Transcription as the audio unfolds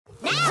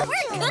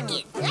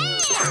cookies.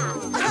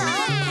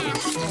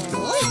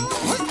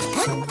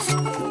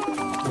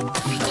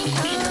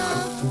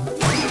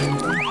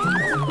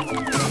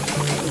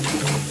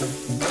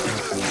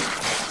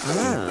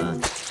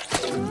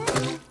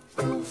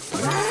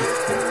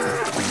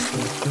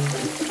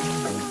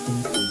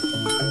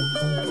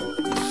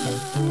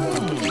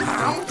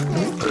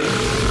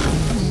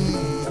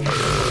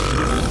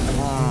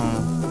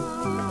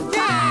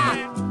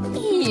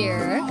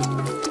 Here.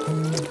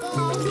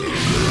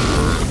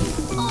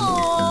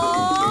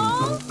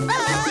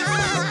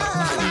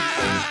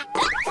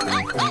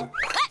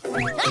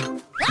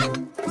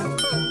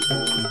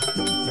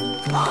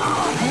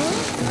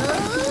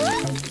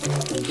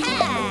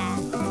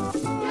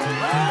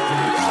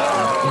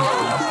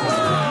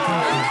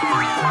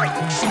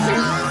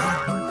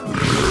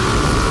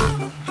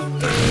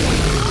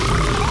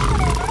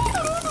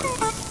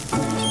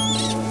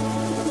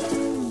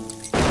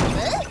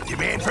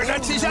 Demand for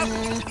nuts is up,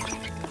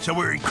 so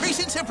we're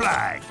increasing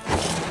supply.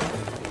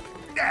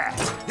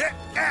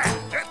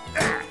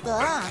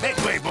 That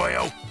way,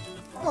 boyo.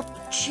 Well,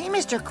 gee,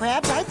 Mr.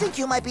 Krabs, I think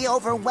you might be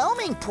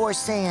overwhelming poor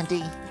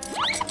Sandy.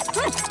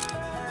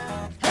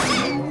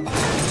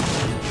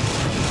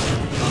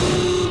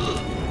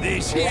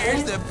 This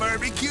here's the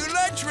barbecue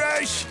lunch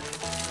rush.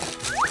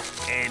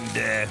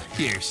 And,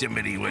 here,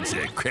 somebody wants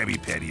a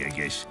Krabby Patty, I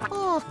guess.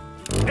 Oh.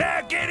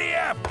 Now, giddy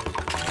up!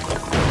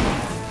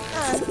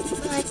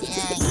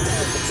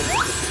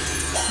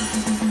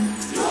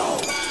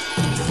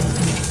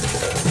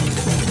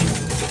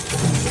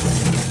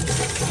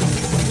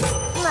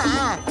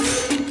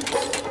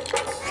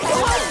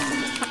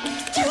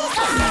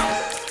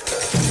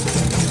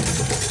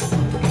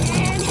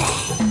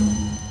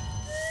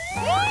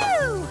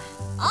 Woo!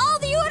 All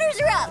the orders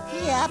are up.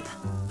 Yep,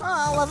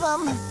 all of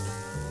them.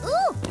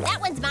 Ooh, that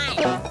one's mine.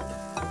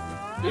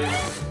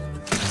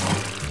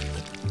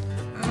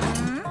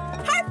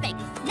 Perfect.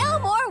 No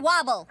more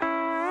wobble.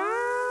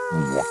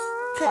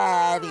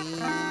 Patty.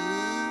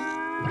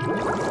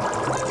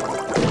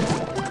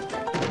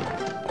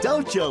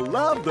 Don't you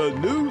love the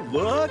new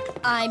look?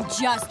 I'm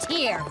just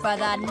here for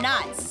the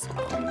nuts.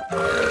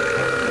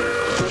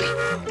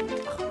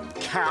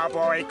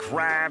 Cowboy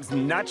Krabs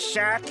Nut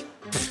Shack?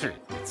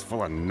 It's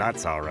full of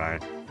nuts, all right.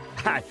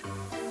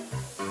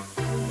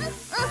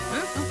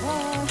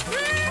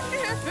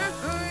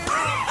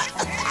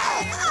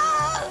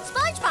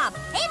 SpongeBob,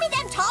 hand me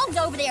them tongs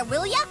over there,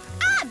 will ya?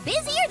 I'm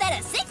busier than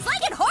a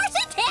six-legged horse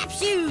in tap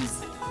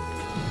shoes.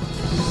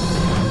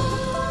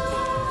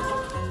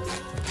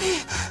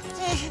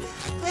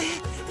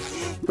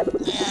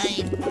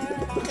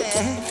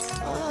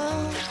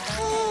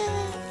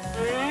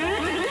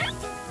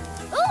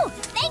 Ooh,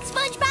 thanks,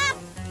 SpongeBob.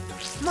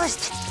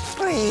 Must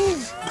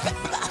breathe.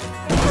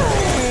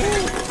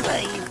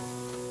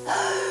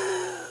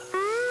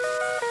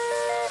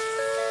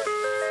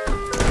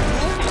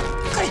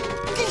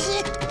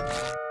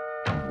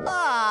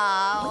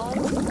 Oh.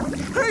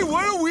 Hey,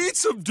 why don't we eat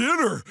some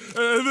dinner?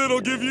 And then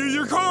I'll give you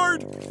your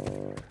card.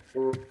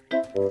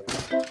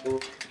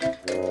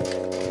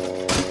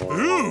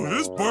 Ooh,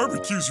 this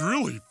barbecue's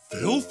really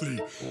filthy.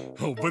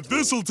 Oh, but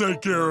this'll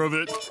take care of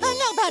it.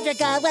 No, Patrick,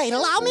 wait,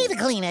 allow me to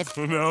clean it.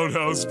 Now,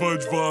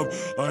 SpongeBob,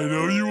 I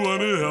know you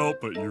want to help,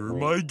 but you're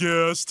my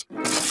guest.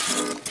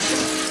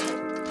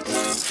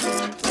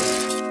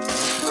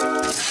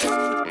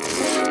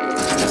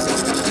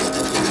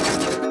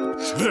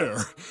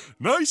 There,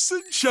 nice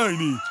and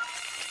shiny.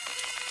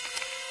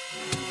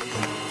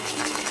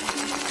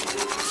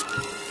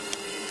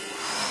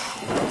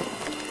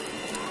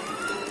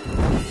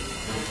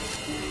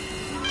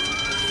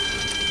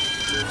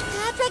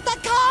 Patrick, the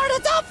card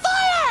is on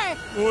fire!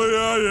 Oh,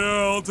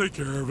 yeah, I'll take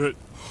care of it.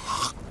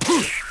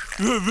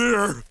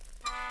 There,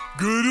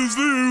 good as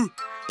new.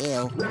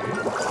 Ew.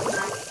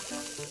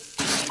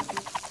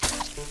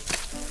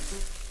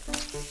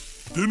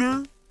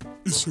 Dinner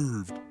is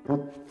served.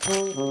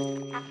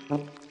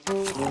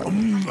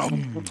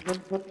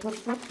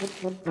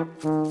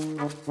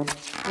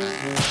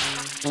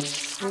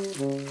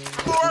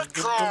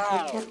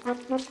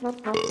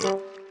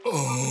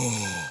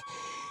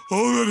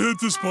 Oh, that hit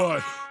the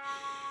spot.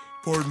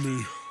 Pardon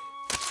me.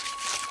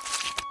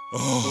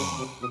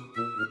 Oh.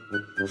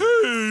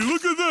 Hey,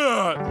 look at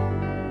that!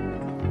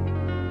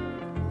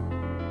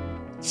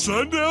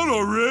 Sundown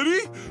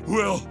already?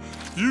 Well,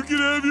 you can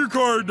have your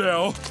card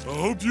now. I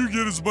hope you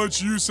get as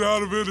much use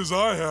out of it as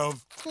I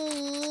have. I'm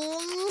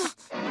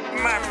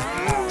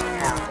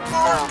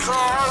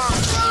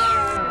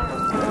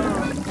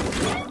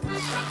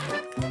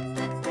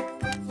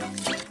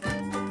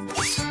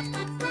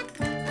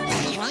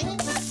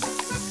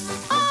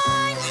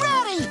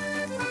ready!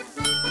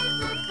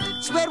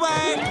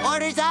 Squidward,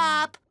 orders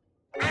up!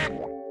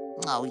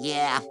 Oh,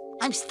 yeah.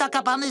 I'm stuck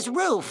up on this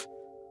roof.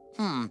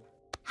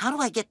 How do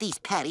I get these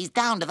patties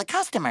down to the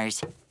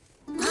customers?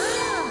 Eureka!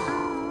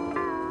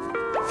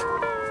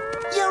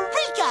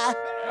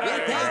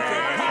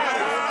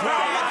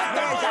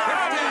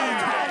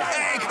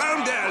 Hey,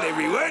 calm down,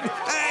 everyone.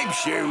 I'm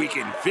sure we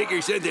can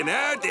figure something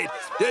out that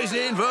doesn't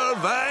involve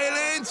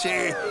violence.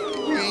 sponsor.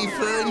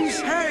 Refunds.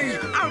 Hey,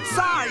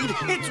 outside!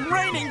 It's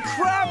raining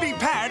Krabby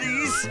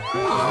Patties!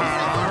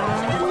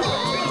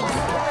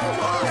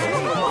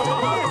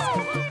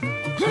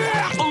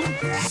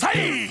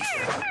 Safe!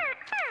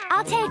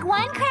 I'll take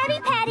one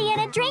Krabby Patty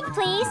and a drink,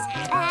 please.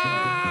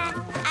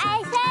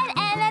 I said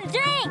and a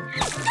drink.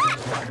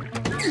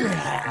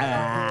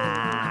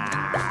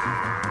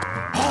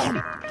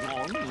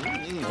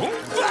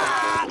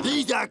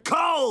 These are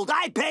cold.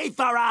 I paid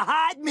for a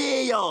hot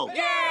meal.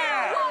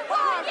 Yeah!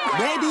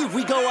 Maybe if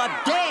we go up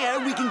there,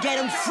 we can get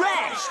them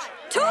fresh.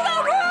 To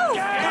the roof!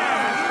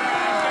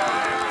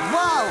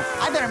 Whoa,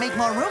 I better make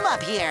more room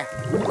up here.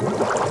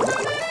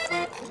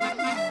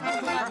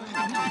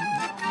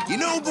 You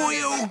know,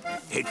 boyo,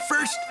 at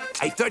first,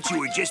 I thought you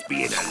were just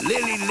being a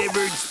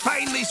lily-livered,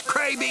 spineless,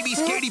 crybaby,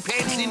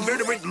 scaredy-pants,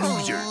 invertebrate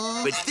loser.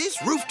 But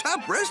this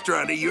rooftop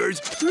restaurant of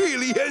yours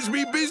really has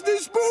me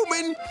business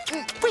booming.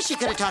 Wish you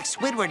could have talked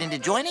Squidward into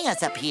joining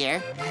us up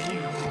here.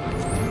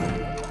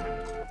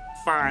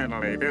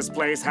 Finally, this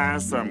place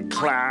has some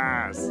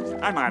class.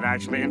 I might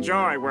actually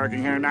enjoy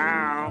working here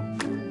now.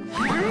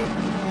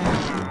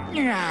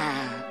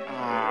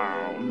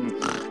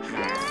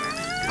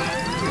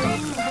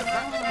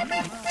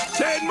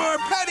 10 more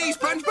patties,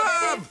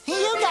 SpongeBob!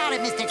 You got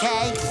it, Mr. K.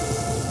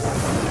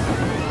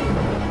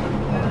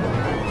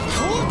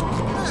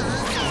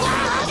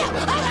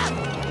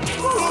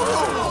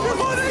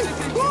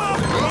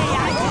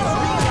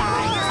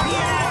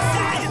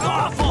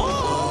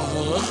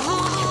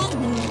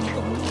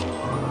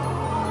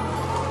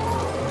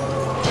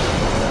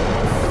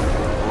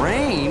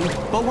 Rain?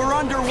 But we're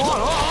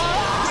underwater.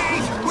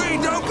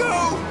 Wait, don't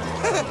go!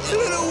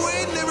 Little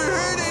wind never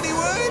hurt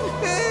anyone.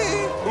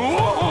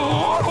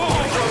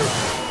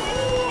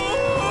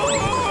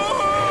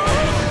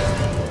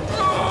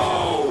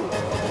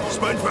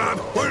 SpongeBob,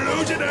 we're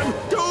losing him!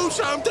 Do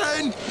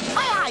something!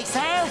 Aye, aye,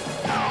 sir.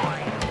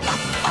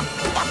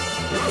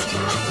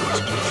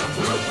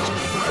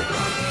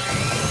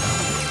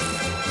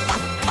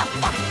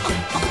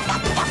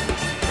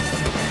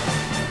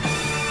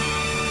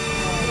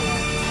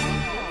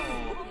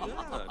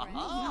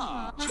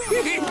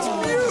 It's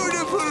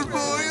beautiful,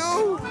 boyo!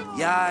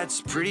 Yeah,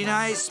 it's pretty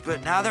nice,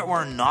 but now that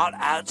we're not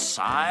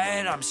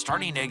outside, I'm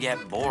starting to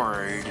get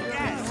bored.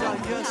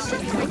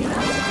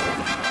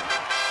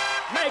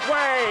 Make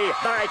way!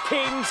 Thy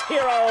king's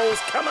heroes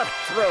cometh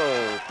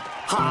through.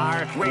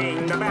 Hark,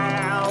 ring the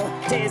bell,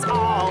 'tis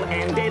all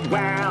ended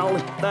well.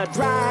 The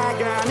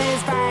dragon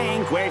is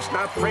vanquished,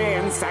 the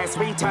princess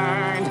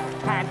returned,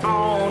 and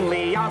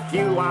only a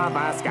few of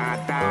us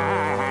got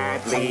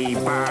badly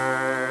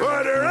burned.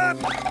 Order up!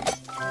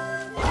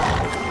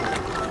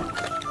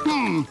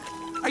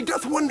 I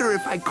doth wonder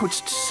if I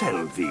couldst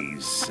sell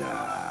these,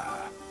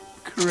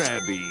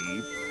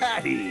 Krabby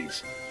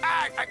Patties.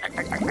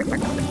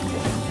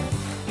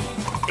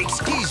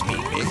 Excuse me,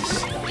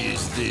 miss.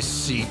 Is this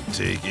seat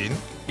taken?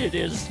 It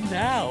is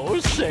now,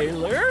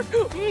 sailor.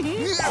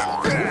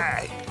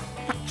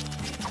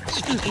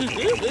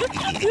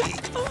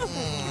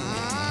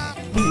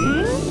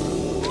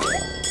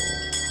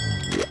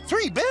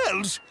 3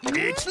 bells?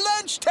 It's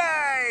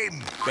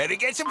lunchtime! Better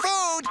get some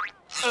food!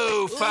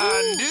 Oh,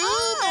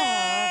 fondue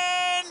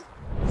man!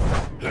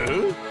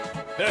 Huh?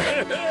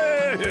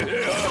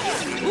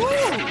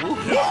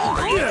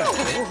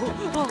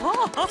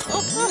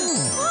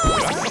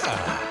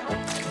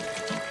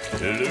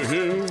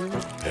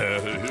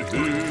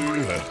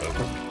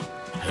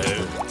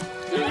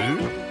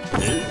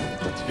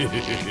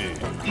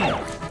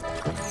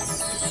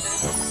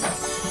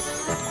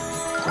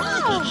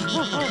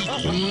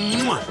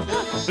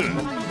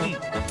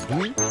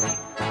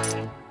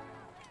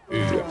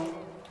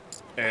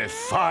 A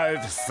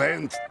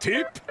 5-cent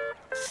tip?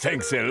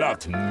 Thanks a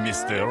lot,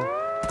 mister.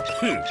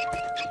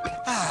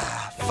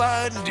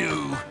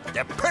 Fondue.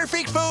 The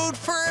perfect food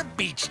for a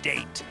beach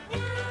date.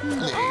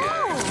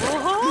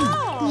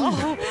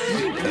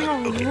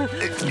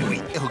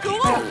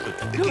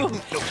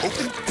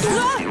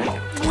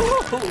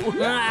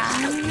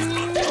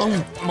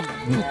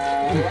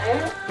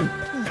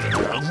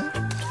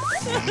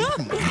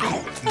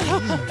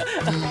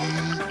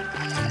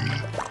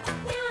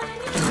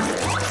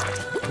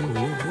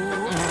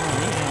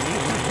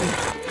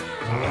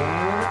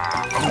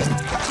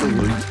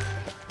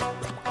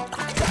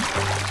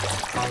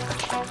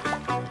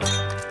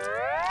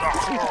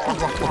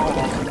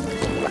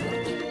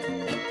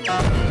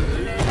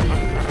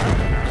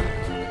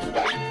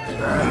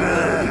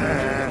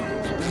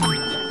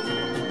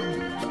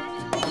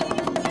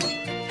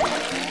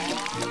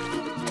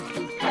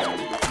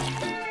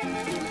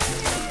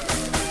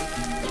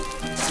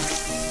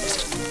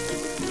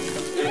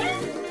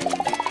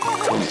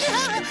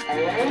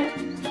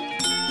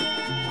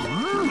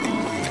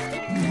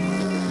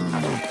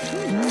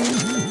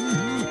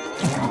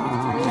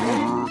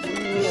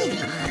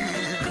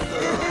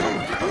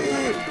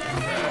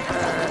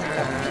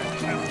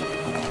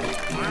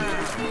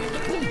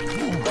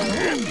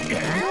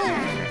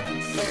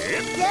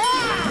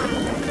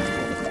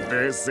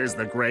 This is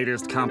the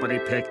greatest company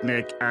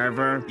picnic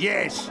ever.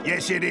 Yes,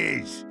 it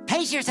is.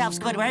 Pace yourself,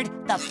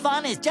 Squidward. The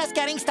fun is just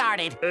getting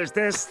started. Is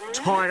this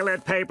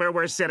toilet paper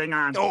we're sitting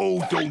on?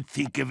 Oh, don't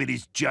think of it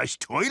as just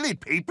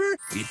toilet paper.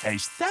 It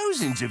has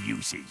thousands of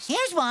uses.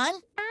 Here's one.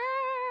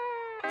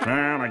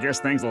 Well, I guess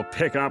things will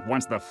pick up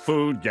once the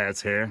food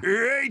gets here.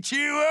 Right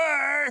you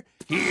are.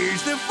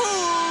 Here's the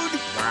food.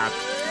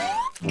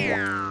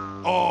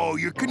 Oh,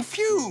 you're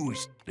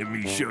confused. Let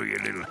me show you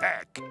a little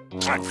hack.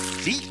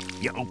 See,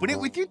 you open it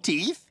with your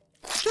teeth.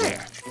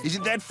 There.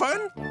 Isn't that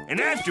fun?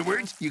 And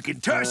afterwards, you can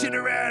toss it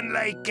around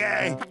like,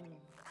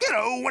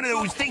 one of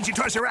those things you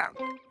toss around.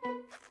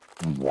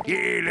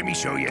 Here, let me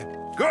show you.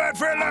 Go out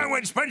for a long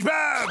one,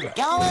 SpongeBob!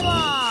 Going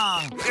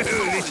long.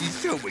 Oh, this is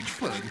so much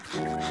fun.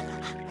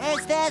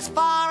 Is this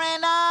far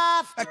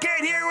enough? I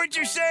can't hear what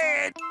you're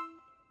saying.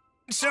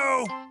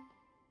 So,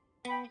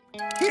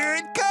 here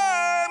it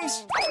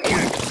comes.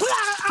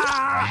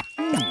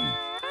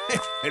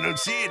 I don't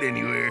see it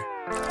anywhere.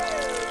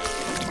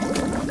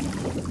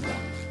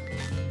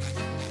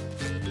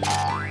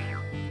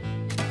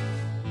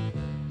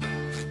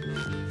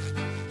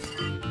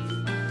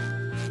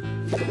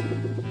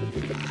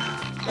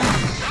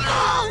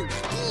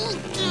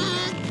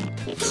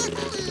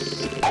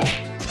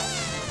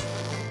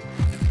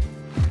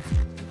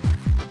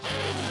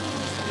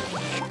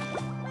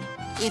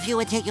 If you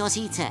would take your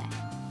seat, sir.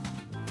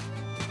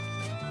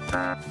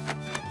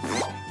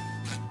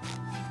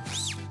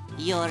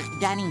 Your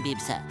dining bib,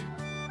 sir.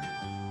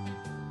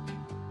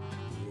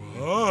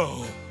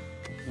 Wow,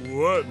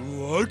 what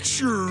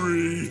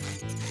luxury.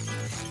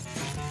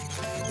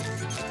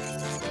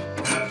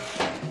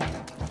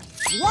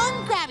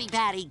 One Krabby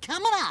Patty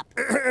coming up.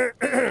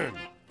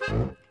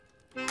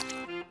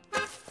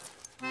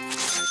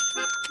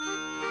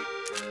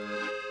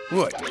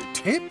 What, a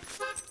tip?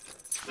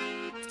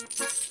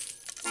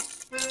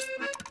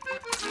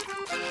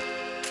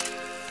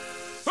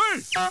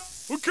 Hey,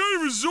 what kind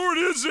of resort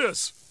is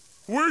this?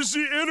 Where's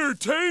the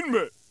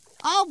entertainment?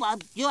 Oh, well,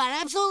 you are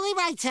absolutely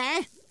right,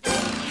 sir.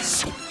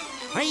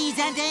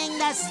 Presenting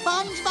the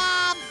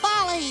SpongeBob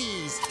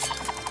Follies.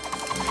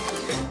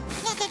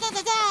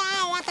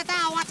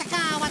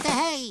 What the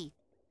hey?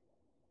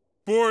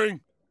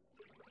 Boring.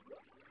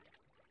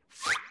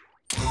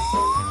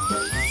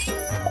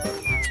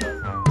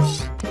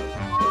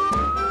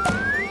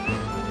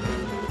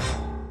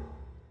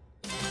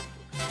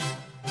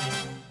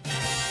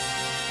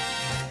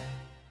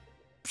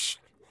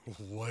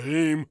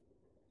 Lame.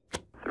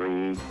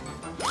 3, 2,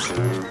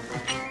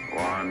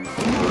 1,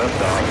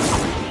 lift off.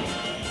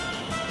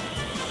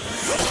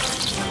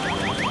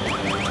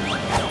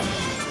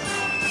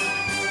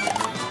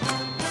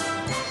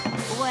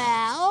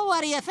 Well,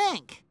 what do you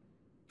think?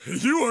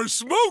 You are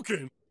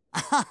smoking.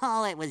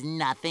 Oh, it was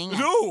nothing.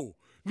 No,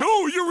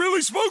 you're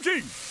really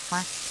smoking.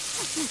 What?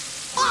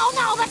 Oh,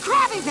 no, the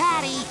Krabby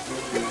Patty!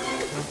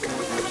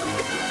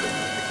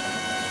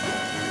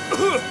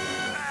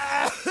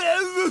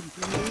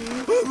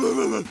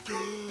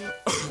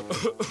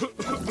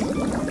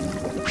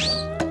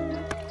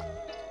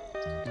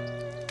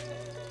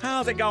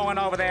 How's it going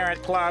over there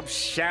at Club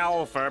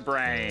Shell for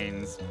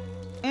Brains?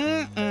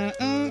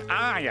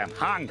 I am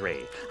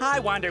hungry. I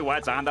wonder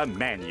what's on the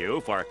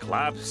menu for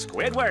Club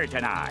Squidward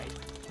tonight.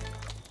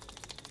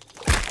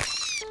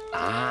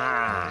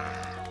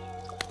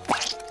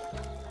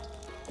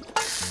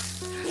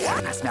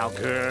 Doesn't that smell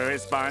good,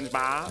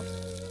 SpongeBob?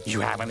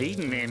 You haven't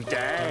eaten in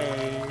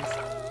days.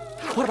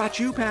 What about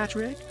you,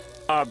 Patrick?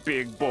 A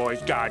big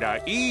boy's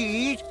gotta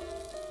eat.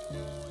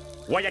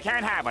 Well, you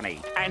can't have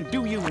any. And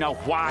do you know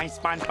why,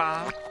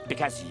 SpongeBob?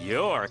 Because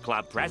your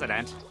club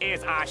president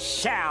is a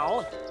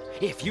shell.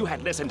 If you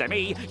had listened to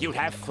me, you'd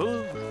have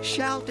food,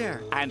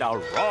 shelter, and a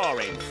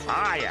roaring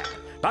fire.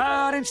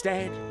 But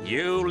instead,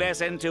 you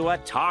listen to a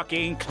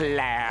talking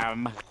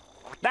clam.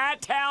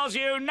 That tells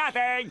you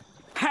nothing.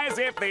 As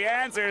if the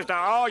answers to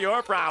all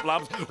your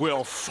problems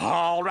will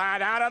fall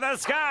right out of the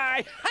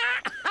sky.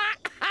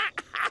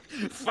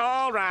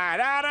 Fall right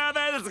out of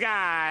the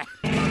sky.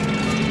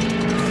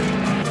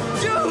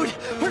 Dude,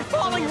 we're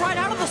falling right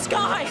out of the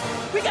sky.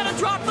 We gotta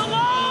drop the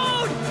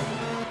load.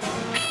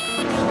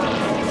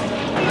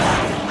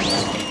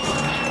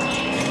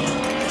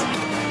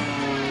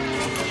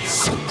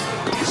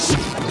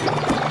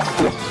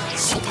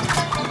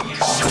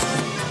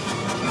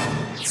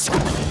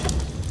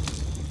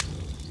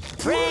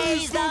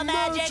 Praise the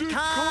magic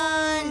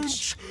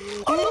conch!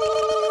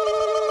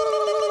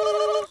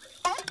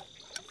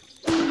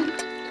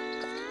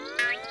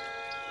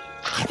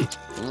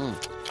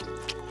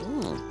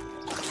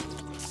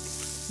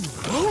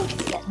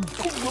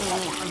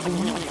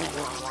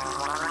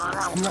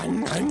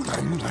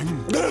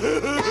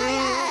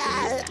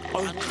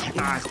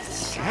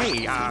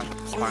 Say,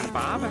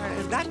 SpongeBob,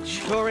 that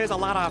sure is a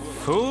lot of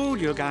food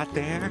you got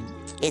there.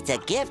 It's a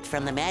gift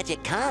from the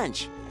magic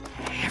conch.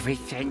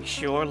 Everything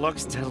sure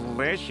looks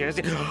delicious.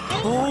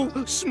 Oh,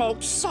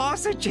 smoked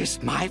sausage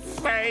is my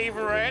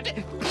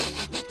favorite.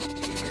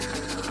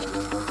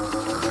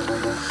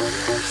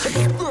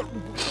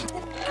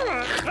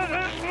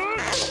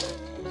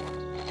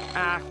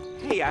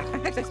 Hey,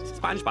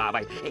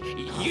 SpongeBob,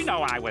 you know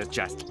I was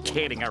just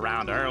kidding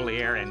around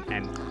earlier, and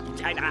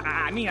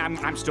I mean,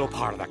 I'm still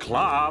part of the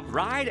club,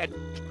 right?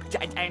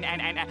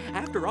 And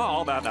after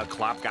all, the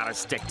club gotta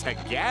stick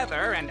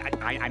together, and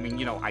I mean,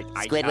 you know,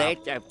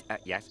 Squidward?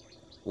 Yes?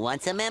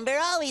 Once a member,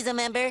 always a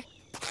member.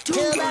 To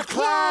the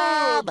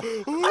club!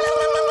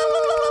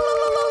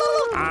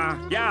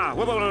 Yeah.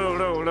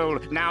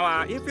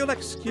 Now, if you'll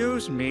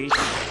excuse me.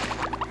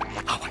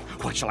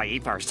 What shall I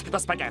eat first? The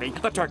spaghetti,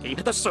 the turkey,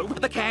 the soup,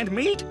 the canned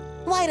meat?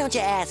 Why don't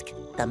you ask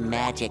the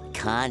magic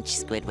conch,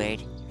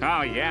 Squidward?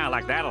 Oh, yeah,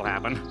 like that'll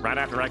happen. Right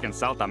after I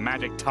consult the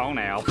magic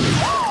toenail.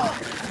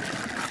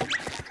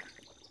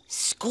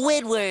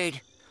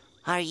 Squidward,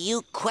 are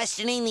you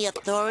questioning the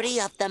authority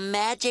of the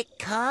magic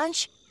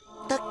conch?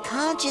 The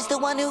conch is the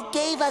one who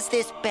gave us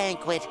this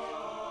banquet.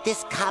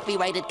 This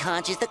copyrighted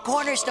conch is the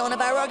cornerstone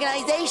of our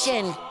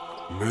organization.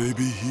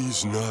 Maybe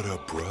he's not a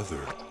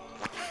brother.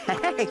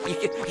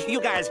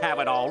 You guys have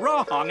it all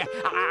wrong.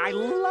 I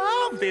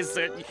love this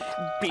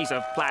piece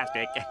of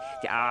plastic.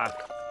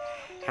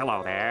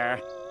 Hello there.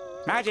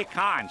 Magic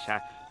Conch.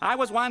 I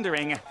was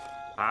wondering,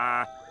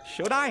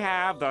 should I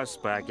have the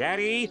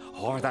spaghetti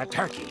or the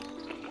turkey?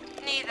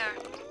 Neither.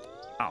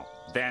 Oh,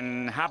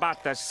 then how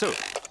about the soup?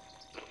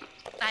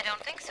 I don't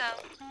think so.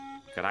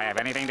 Could I have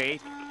anything to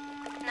eat?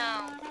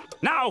 No.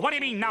 No, what do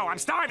you mean no? I'm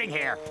starving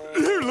here.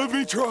 Here, let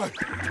me try.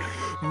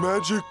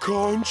 Magic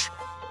Conch,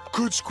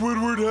 could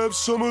Squidward have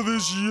some of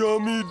this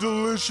yummy,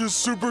 delicious,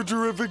 super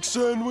terrific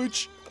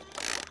sandwich?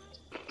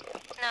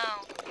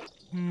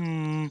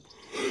 No.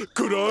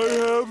 Could I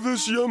have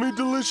this yummy,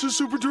 delicious,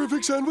 super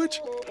terrific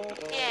sandwich?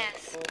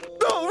 Yes.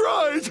 All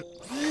right!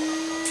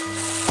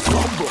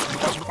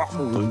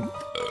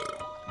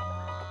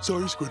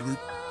 Sorry, Squidward.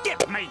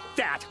 Give me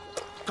that!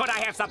 Could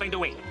I have something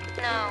to eat?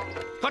 No.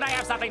 Could I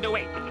have something to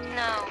eat?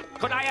 No.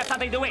 Could I have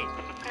something to eat?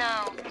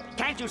 No.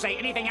 Can't you say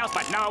anything else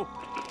but no?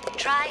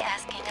 Try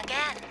asking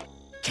again.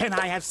 Can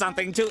I have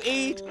something to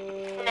eat?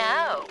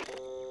 No.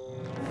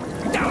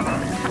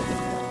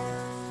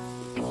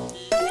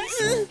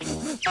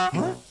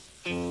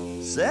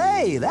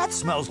 Say, that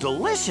smells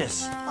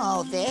delicious.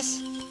 Oh,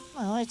 this?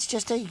 Oh, it's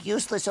just a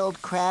useless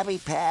old Krabby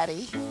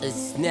Patty. A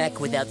snack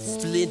without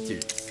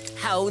splinters.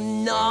 How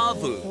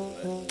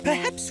novel.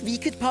 Perhaps we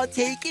could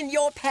partake in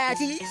your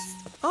patties?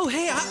 Oh,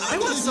 hey, I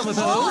want some of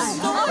those.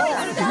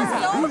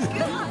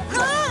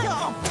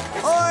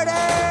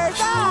 Orders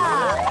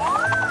up!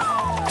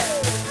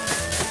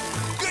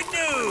 Good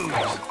news!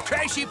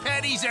 Trashy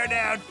patties are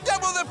now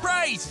double the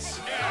price!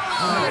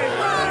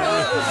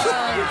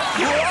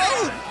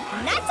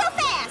 Not so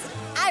fast.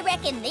 I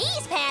reckon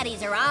these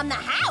patties are on the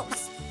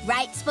house.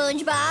 Right,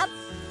 SpongeBob?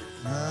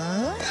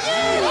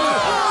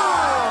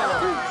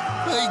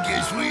 I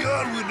guess we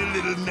all went a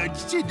little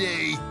nuts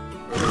today.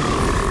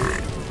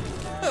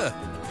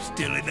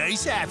 Still a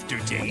nice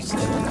aftertaste.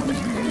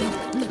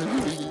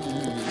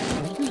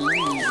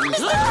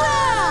 Mr.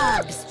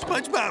 Krabs!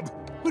 SpongeBob,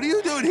 what are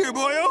you doing here,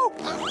 boyo?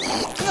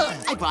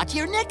 I brought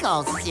your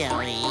nickels,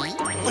 silly.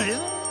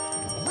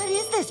 What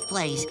is this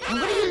place? And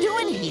what are you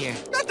doing here?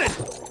 Nothing.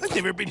 I've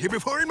never been here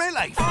before in my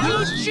life.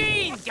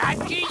 Eugene got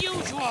the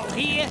usual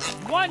here.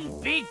 One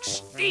big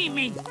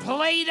steaming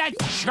plate of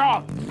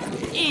chop.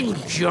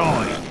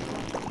 Enjoy.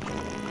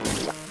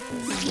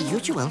 The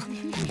usual?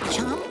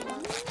 Chum?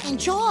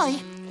 Enjoy?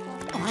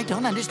 Oh, I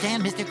don't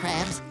understand, Mr.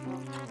 Krabs.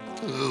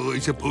 Oh, I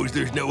suppose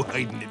there's no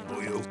hiding it,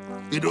 boyo.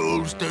 It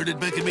all started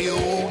back in my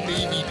old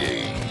Navy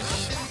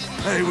days.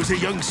 I was a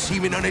young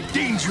seaman on a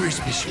dangerous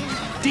mission,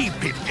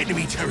 deep in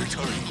enemy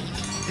territory.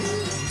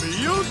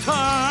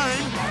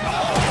 Mealtime!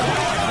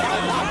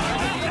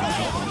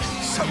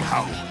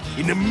 Somehow,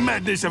 in the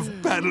madness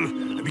of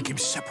battle, I became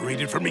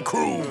separated from my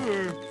crew.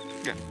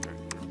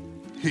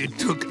 It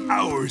took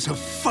hours of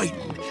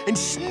fighting and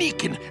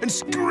sneaking and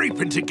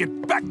scraping to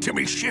get back to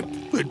my ship.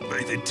 But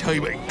by the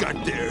time I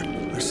got there,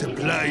 our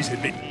supplies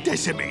had been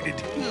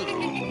decimated.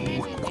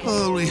 Oh,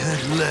 all we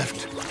had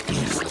left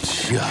was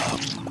chum.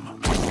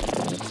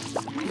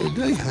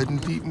 And I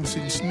hadn't eaten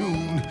since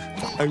noon.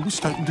 I was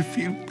starting to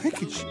feel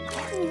peckish.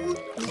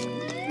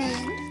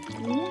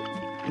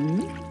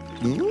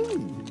 Oh,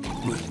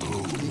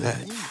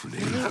 that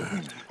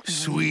flavor.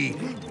 Sweet,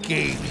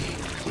 gamey,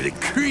 with a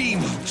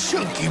creamy,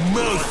 chunky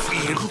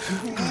mouthfeel.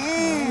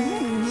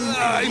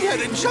 I've had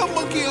a chum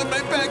monkey on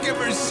my back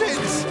ever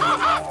since.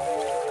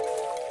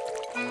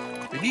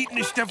 Been eating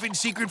this stuff in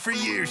secret for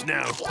years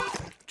now.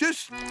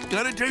 Just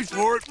got a taste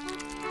for it.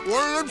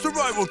 One of them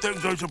survival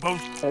things, I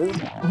suppose. Oh,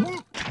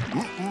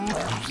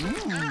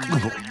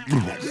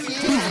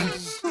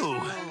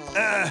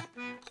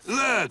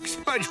 look,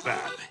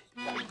 SpongeBob.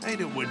 I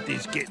don't want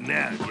this getting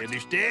out, you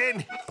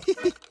understand?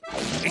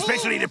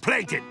 Especially the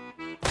plankton.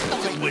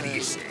 What do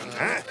you say,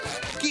 huh?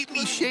 Keep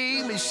me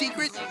shame a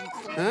secret?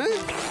 Huh?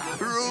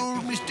 For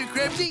old Mr.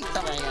 Krabsy?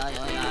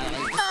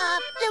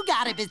 You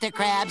got it, Mr.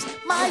 Krabs.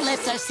 My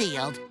lips are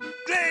sealed.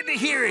 Glad to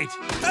hear it.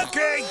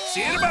 Okay,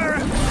 see you tomorrow.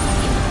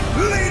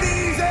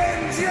 Ladies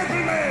and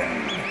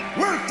gentlemen,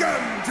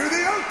 welcome to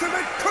the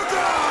ultimate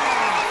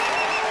cookout!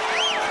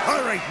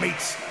 All right,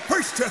 mates.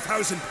 First to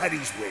 1,000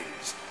 patties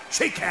wins.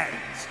 Shake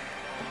hands.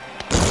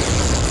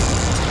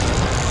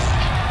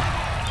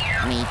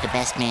 May the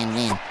best man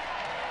win.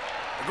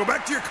 Now go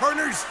back to your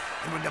corners,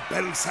 and when the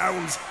bell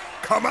sounds,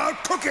 come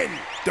out cooking.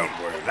 Don't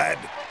worry, lad.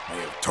 I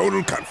have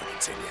total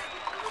confidence in you.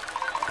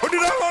 Put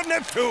it all on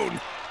Neptune.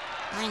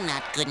 I'm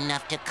not good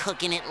enough to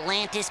cook in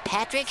Atlantis,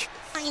 Patrick.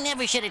 I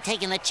never should have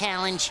taken the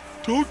challenge.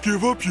 Don't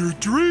give up your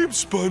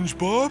dreams,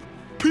 SpongeBob.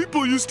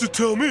 People used to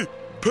tell me,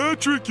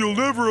 Patrick, you'll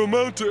never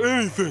amount to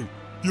anything.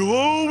 You'll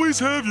always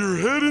have your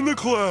head in the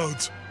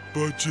clouds.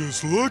 But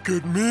just look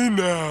at me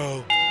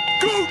now.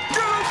 Go get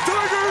 'em,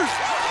 Tigers!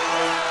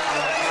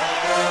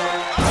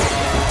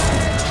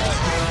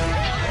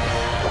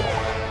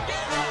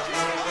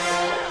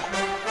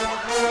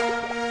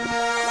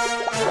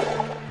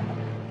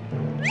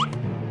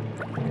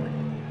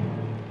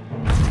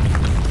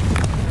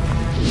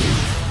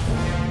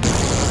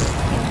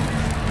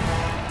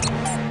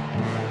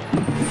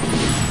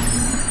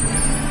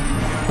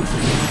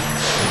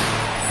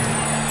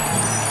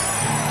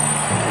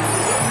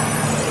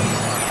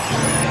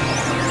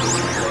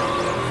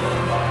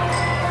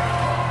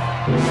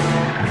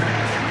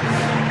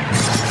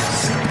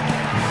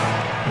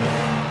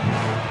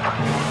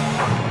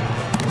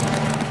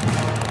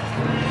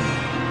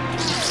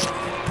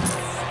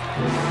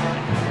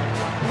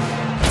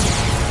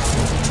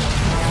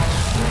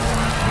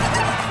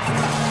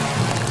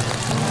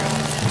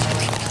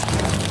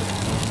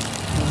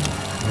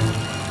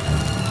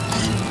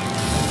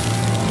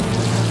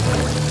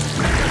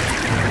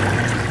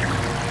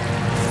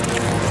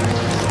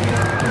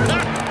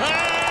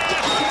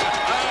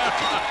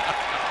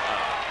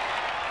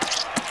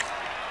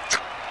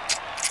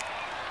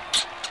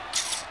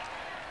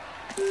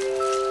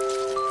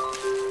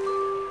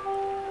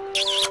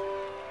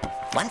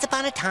 Once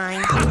upon a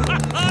time... Perfect.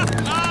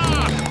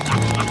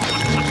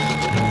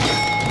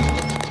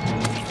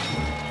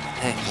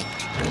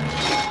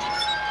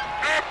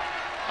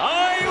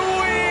 I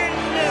win!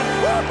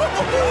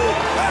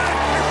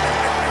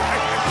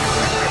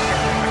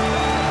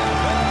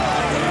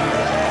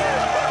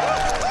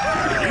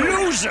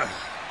 Loser!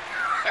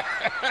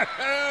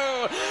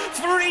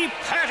 3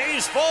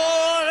 patties for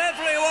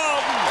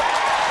everyone!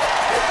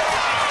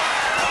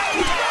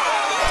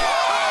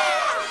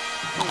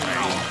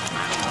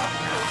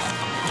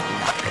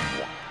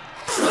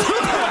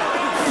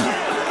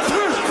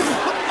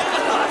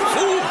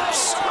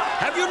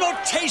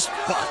 Taste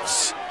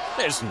buds.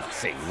 There's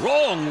nothing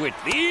wrong with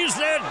these.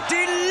 They're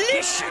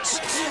delicious.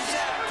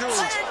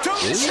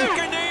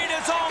 Chicken eat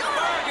its own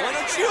burger. Why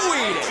don't you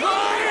eat it?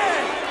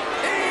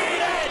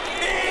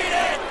 Eat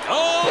it!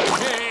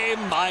 Okay,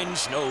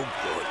 mine's no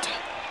good.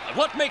 But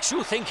what makes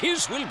you think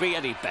his will be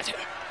any better?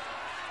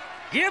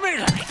 Give me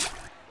that.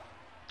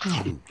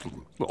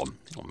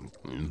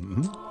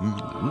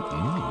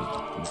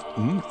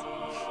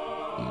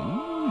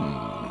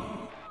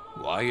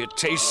 Why, it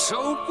tastes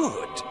so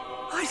good.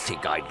 I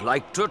think I'd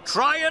like to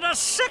try it a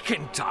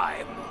second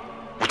time.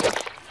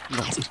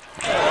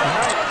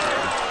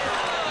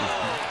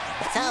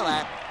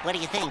 So, what do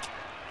you think?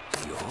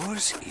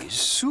 Yours is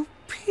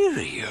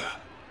superior.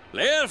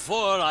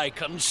 Therefore, I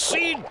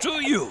concede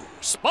to you,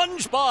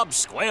 SpongeBob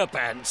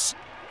SquarePants.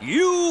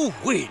 You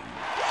win.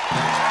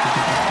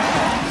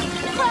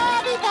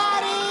 Krabby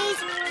Patties!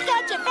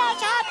 Get your fresh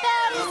hot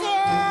patties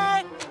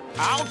here!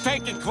 I'll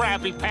take a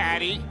Krabby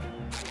Patty.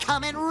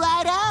 Coming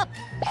right up!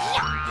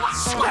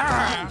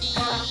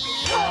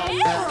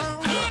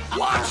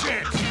 Watch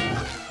it!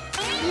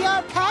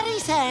 Your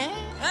patties, sir.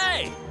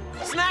 Hey,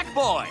 snack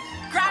boy,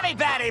 Krabby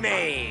Patty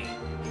me!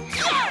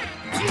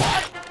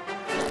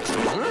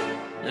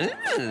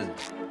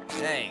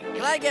 Hey,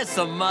 can I get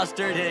some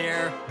mustard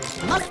here?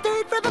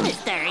 Mustard for the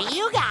mister,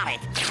 you got it.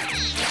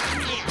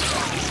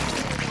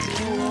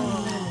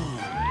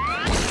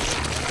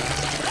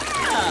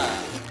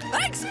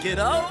 Thanks,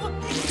 kiddo!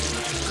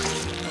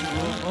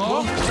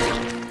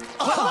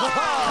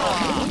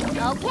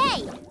 Okay,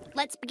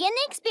 let's begin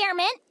the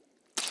experiment.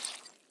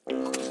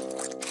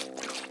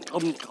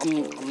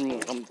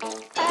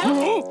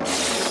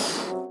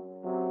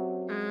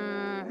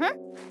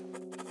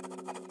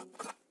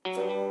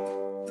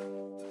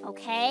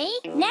 Okay,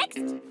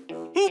 next.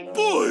 Oh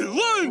boy,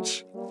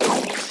 lunch!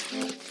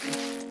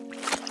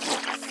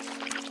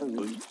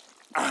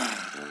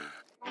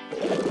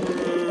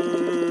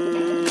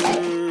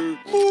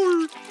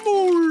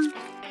 More.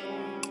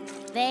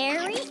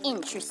 Very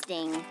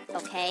interesting.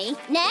 Okay,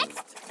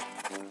 next.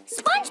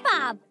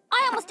 SpongeBob!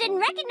 I almost didn't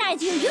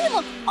recognize you. You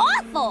look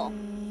awful.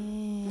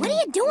 What are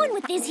you doing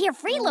with these here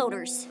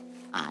freeloaders?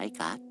 I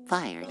got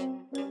fired.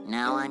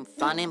 Now I'm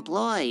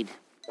fun-employed.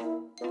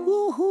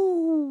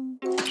 Woohoo!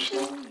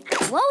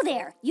 Whoa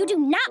there, you do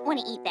not want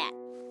to eat that.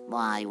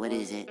 Why, what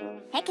is it?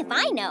 Heck if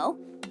I know.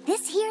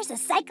 This here's a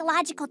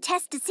psychological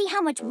test to see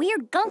how much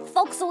weird gunk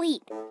folks will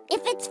eat.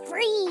 If it's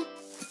free.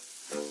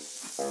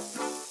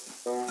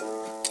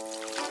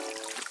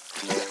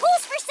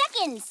 Who's for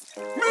seconds?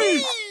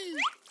 Me!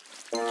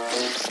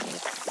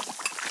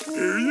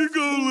 Here you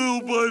go,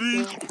 little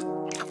buddy.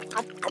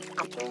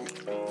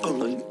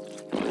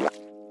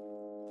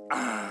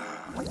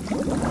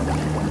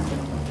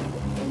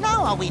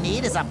 Now all we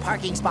need is a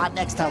parking spot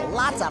next to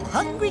lots of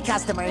hungry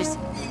customers.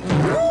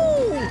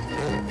 Woo!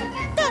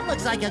 That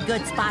looks like a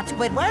good spot,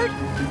 Squidward.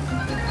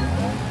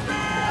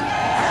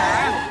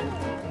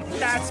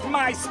 That's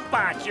my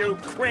spot, you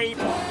creep!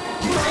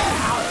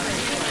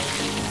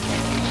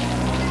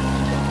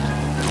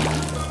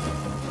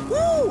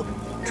 Woo!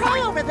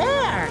 Try over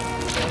there!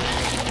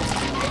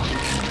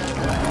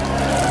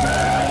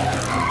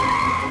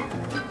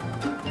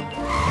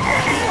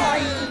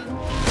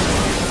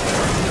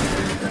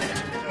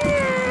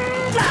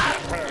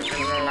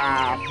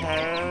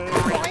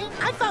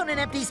 I found an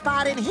empty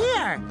spot in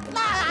here.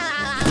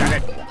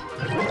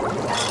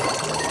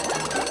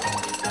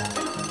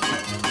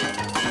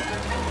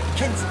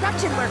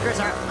 Construction workers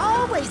are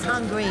always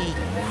hungry.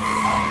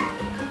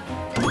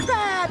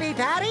 Krabby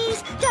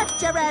Patties!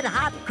 Get your red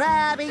hot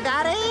Krabby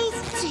Patties!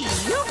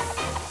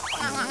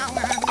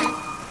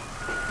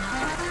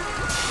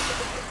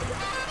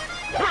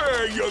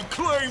 Hey, you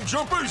claim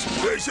jumpers!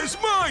 This is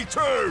my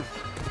turf!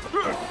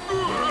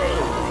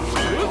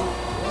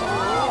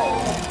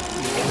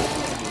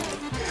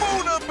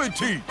 Bon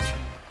appetit!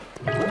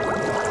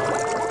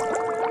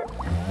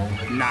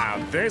 Now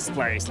this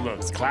place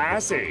looks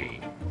classy.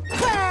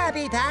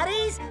 Krabby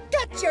Patties!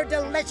 Get your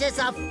delicious,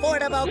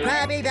 affordable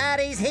Krabby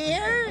Patties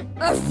here!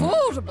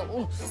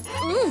 Affordable?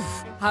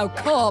 Oof, how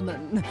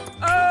common.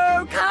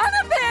 Oh,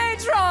 canapé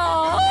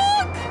truck!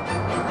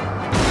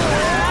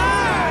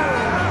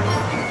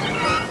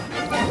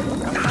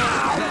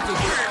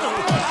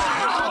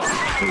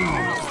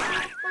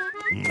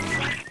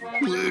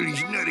 Well,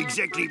 he's not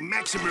exactly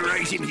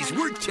maximizing his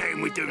work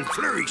time with those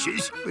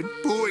flourishes, but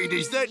boy,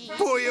 does that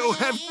boyo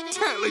have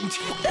talent!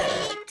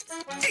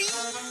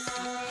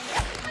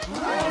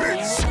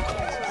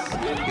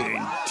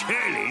 And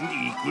talent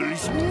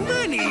equals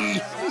money!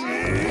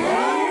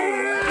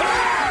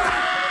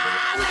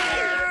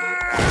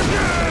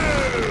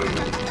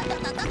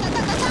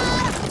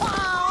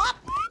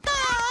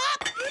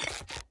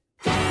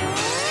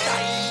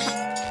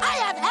 I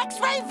have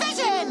X-ray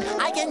vision!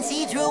 I can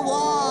see through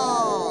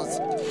walls!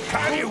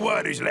 Calm your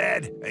waters,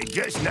 lad. I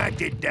just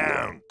knocked it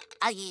down.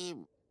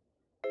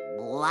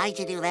 Why'd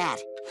you do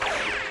that?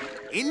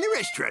 In the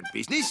restaurant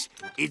business,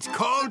 it's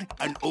called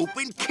an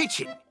open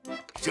kitchen.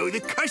 So the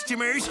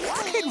customers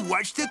can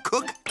watch the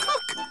cook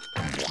cook.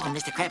 Oh,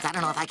 Mr. Krabs, I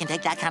don't know if I can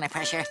take that kind of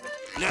pressure.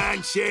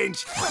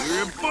 Nonsense.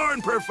 You're a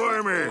born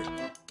performer.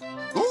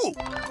 Ooh.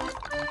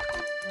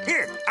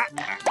 Here.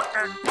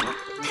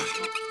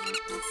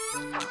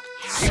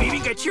 You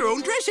even got your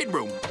own dressing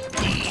room.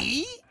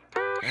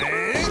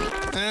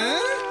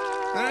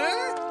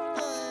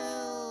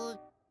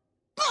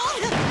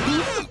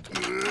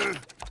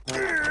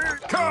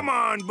 Come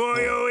on,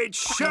 boyo, it's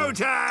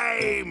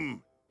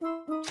showtime!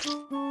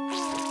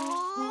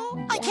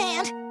 I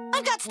can't.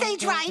 I've got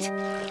stage fright.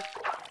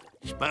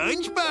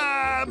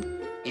 SpongeBob,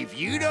 if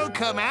you don't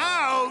come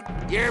out,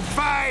 you're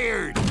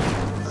fired.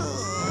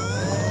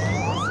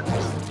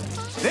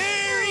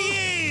 There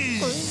he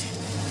is!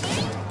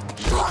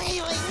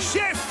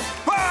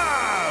 Chef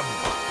Bob!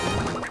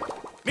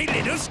 Me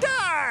little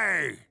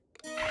star!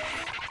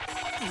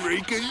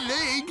 Break a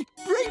leg,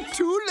 break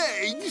two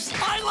legs.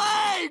 My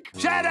leg!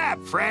 Shut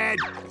up, Fred!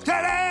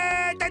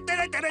 Ta-da!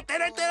 Ta-da! Ta-da!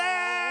 Ta-da!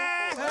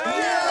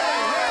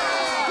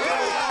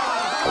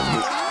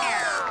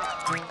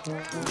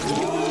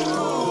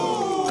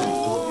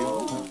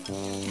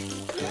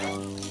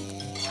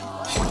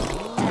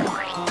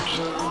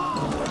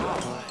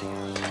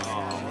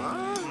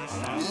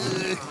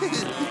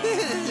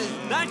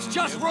 That's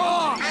just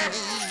wrong!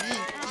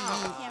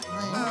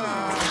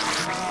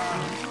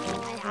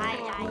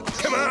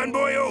 Come on,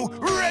 boyo!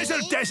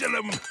 Razzle-dazzle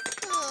 'em!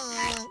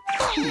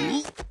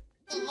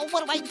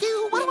 What do I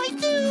do? What do I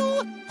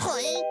do?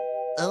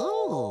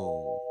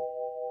 Oh.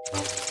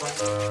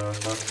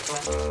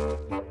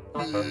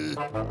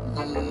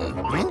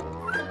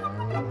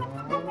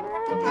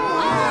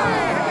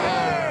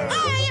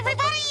 Hi,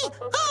 everybody!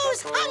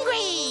 Who's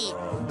hungry?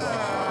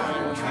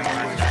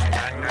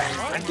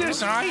 I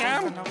guess I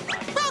am.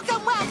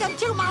 Welcome, welcome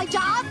to my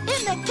job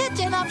in the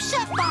kitchen of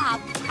Chef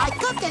Bob. I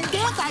cook and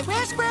dance, I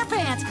wear square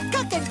pants,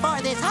 cooking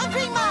for this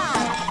hungry mom.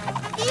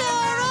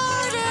 Your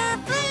order,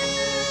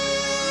 please!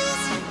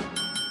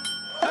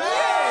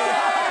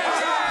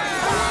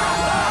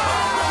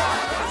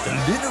 The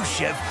little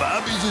Chef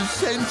Bob is a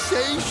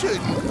sensation.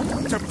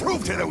 To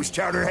prove to those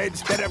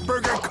chowderheads that a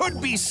burger could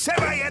be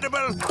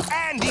semi-edible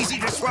and easy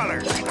to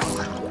swallow,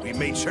 we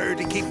made sure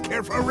to keep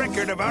careful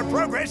record of our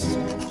progress.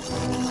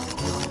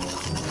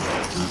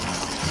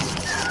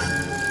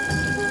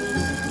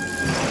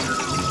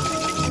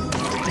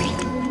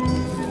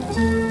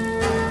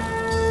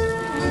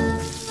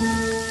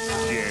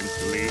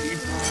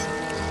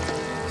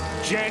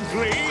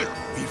 Gently,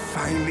 we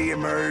finally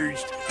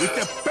emerged with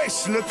the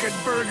best-looking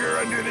burger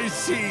under the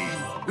sea.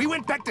 We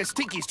went back to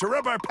Stinky's to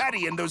rub our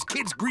patty in those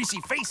kids'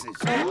 greasy faces.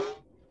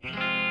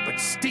 But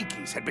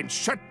Stinky's had been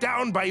shut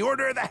down by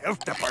order of the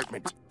health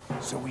department.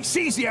 So we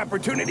seized the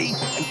opportunity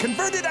and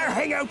converted our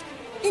hangout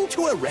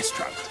into a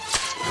restaurant.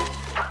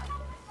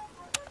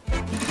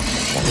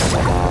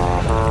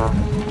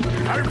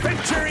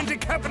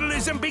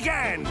 capitalism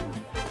began.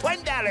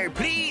 $1,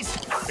 please.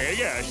 There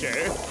you are,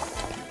 sir.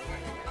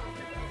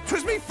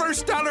 'Twas me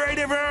first dollar I'd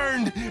ever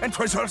earned, and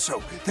 'twas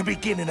also the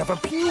beginning of a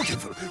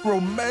beautiful,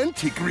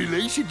 romantic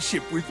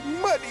relationship with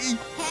money.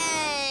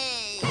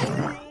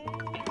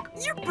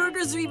 Your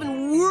burgers are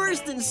even worse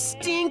than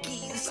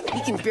Stinky's.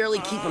 We can barely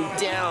keep them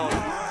down.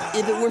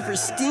 If it weren't for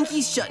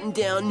Stinky's shutting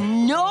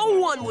down, no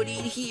one would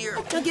eat here.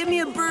 Now give me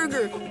a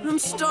burger. I'm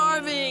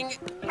starving.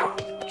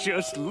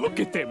 Just look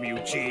at them,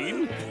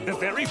 Eugene. The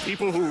very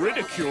people who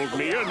ridiculed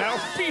me are now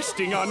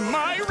feasting on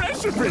my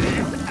recipe.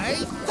 I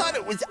thought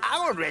it was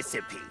our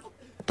recipe.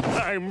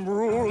 I'm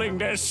ruling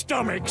their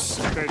stomachs,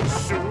 and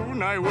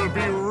soon I will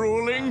be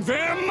ruling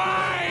their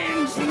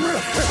minds.